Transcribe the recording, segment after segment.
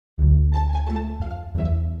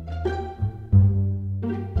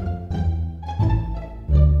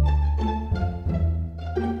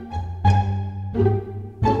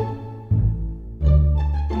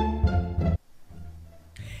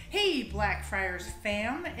Blackfriars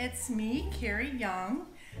fam, it's me, Kerry Young,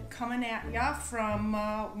 coming at ya from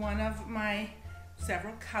one of my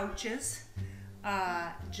several couches,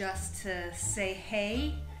 just to say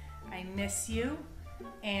hey, I miss you,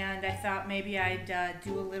 and I thought maybe I'd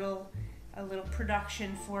do a little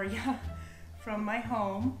production for you from my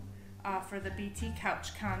home for the BT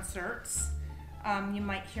Couch concerts. You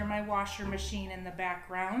might hear my washer machine in the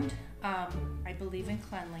background. I believe in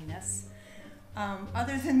cleanliness.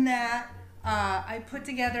 Other than that, I put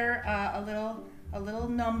together a little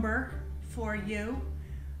number for you.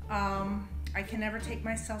 I can never take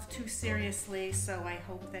myself too seriously, so I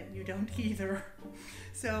hope that you don't either.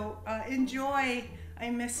 So enjoy. I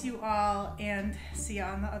miss you all, and see you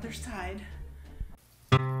on the other side.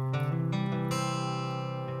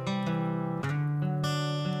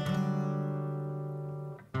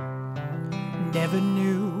 Never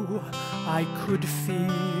knew I could feel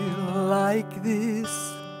like this,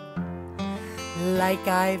 like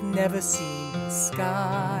I've never seen the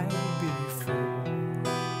sky before.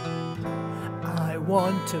 I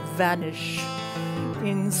want to vanish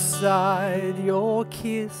inside your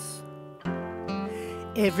kiss.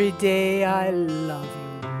 Every day I love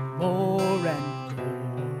you more and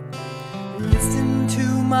more. Listen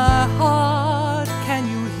to my heart, can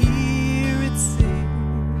you hear it sing?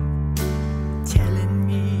 Telling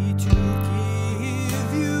me to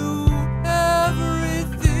give you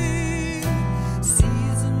everything.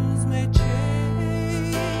 Seasons may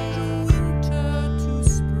change, winter to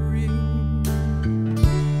spring,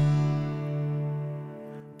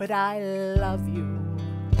 but I love you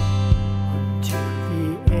until the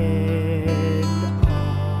end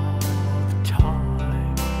of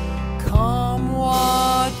time. Come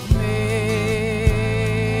what may,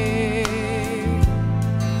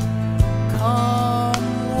 come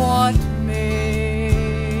what may,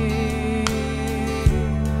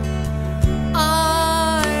 I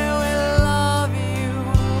will love you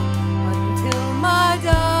until my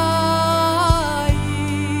dying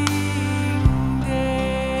day.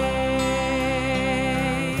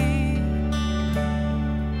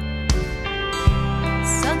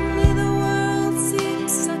 Suddenly the world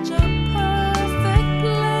seems such a perfect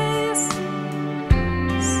place.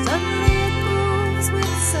 Suddenly it moves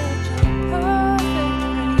with such a perfect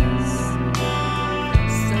pace.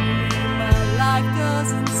 Suddenly my life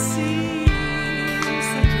doesn't seem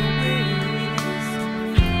such a waste.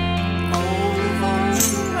 All revolves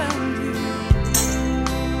around you,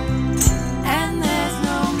 and there's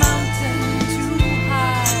no mountain too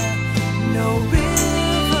high, no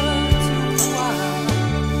river too wide.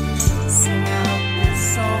 Sing out this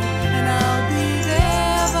song and I'll be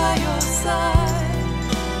there by your side.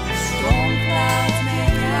 Storm clouds may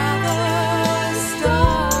gather,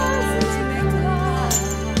 stars may collide,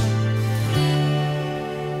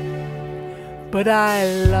 but I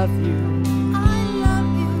love you